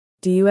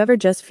Do you ever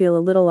just feel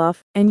a little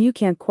off, and you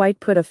can't quite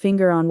put a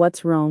finger on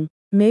what's wrong?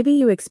 Maybe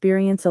you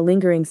experience a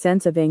lingering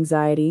sense of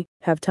anxiety,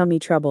 have tummy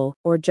trouble,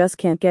 or just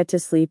can't get to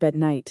sleep at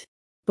night.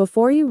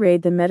 Before you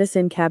raid the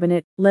medicine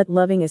cabinet, let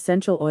Loving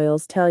Essential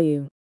Oils tell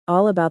you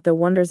all about the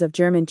wonders of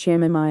German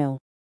chamomile.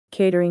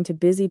 Catering to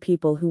busy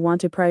people who want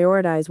to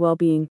prioritize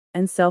well-being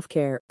and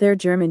self-care, their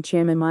German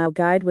chamomile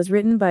guide was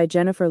written by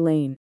Jennifer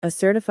Lane, a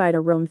certified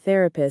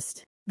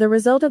aromatherapist. The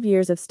result of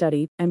years of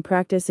study and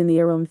practice in the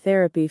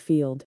aromatherapy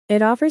field.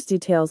 It offers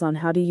details on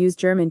how to use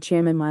German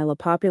chamomile, a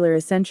popular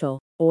essential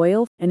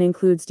oil, and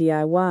includes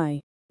DIY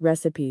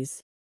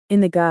recipes.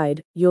 In the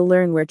guide, you'll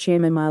learn where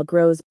chamomile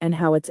grows and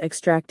how it's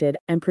extracted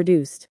and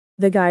produced.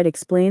 The guide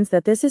explains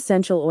that this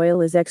essential oil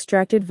is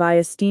extracted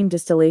via steam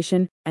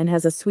distillation and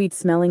has a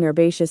sweet-smelling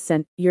herbaceous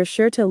scent. You're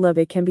sure to love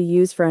it. Can be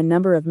used for a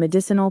number of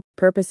medicinal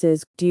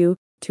purposes due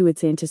to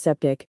its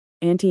antiseptic,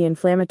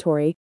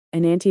 anti-inflammatory,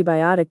 and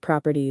antibiotic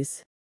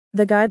properties.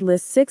 The guide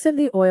lists 6 of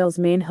the oil's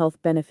main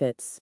health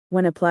benefits.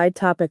 When applied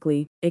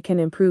topically, it can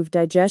improve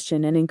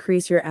digestion and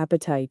increase your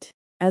appetite,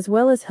 as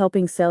well as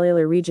helping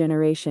cellular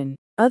regeneration.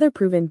 Other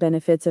proven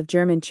benefits of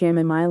German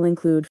chamomile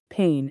include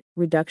pain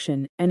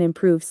reduction and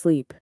improved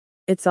sleep.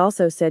 It's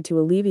also said to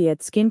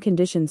alleviate skin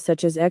conditions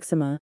such as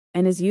eczema,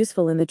 and is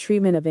useful in the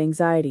treatment of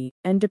anxiety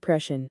and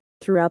depression.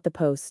 Throughout the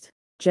post,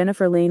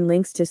 Jennifer Lane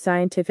links to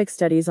scientific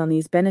studies on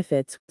these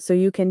benefits, so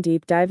you can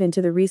deep dive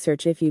into the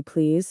research if you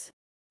please.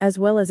 As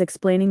well as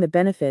explaining the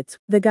benefits,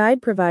 the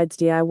guide provides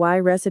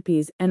DIY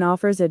recipes and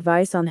offers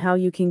advice on how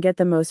you can get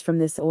the most from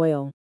this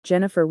oil.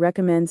 Jennifer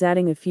recommends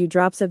adding a few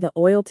drops of the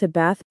oil to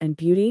bath and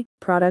beauty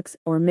products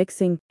or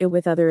mixing it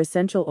with other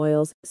essential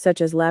oils such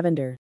as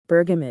lavender,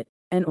 bergamot,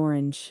 and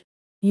orange.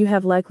 You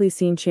have likely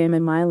seen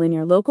chamomile in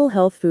your local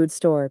health food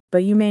store,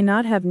 but you may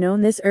not have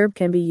known this herb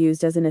can be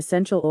used as an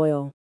essential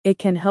oil. It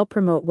can help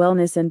promote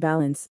wellness and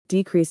balance,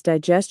 decrease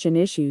digestion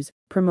issues,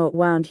 promote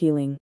wound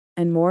healing,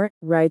 and more,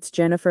 writes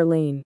Jennifer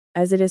Lane.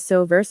 As it is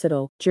so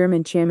versatile,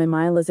 German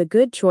chamomile is a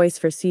good choice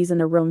for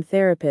seasoned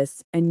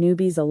aromatherapists and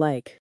newbies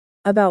alike.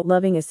 About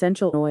Loving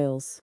Essential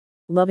Oils.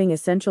 Loving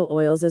Essential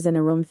Oils is an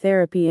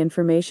aromatherapy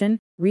information,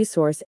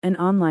 resource, and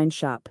online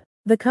shop.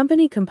 The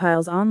company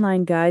compiles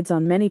online guides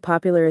on many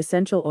popular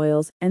essential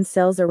oils and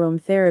sells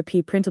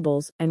aromatherapy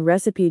printables and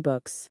recipe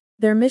books.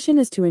 Their mission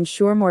is to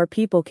ensure more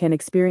people can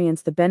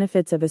experience the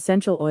benefits of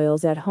essential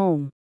oils at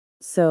home.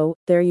 So,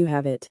 there you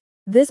have it.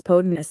 This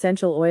potent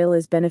essential oil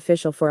is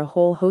beneficial for a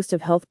whole host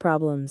of health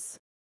problems.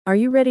 Are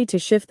you ready to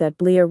shift that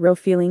blee-a-ro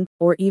feeling,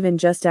 or even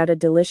just add a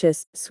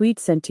delicious, sweet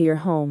scent to your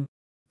home?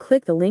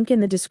 Click the link in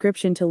the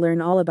description to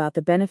learn all about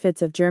the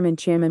benefits of German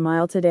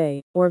chamomile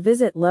today, or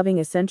visit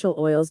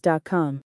lovingessentialoils.com.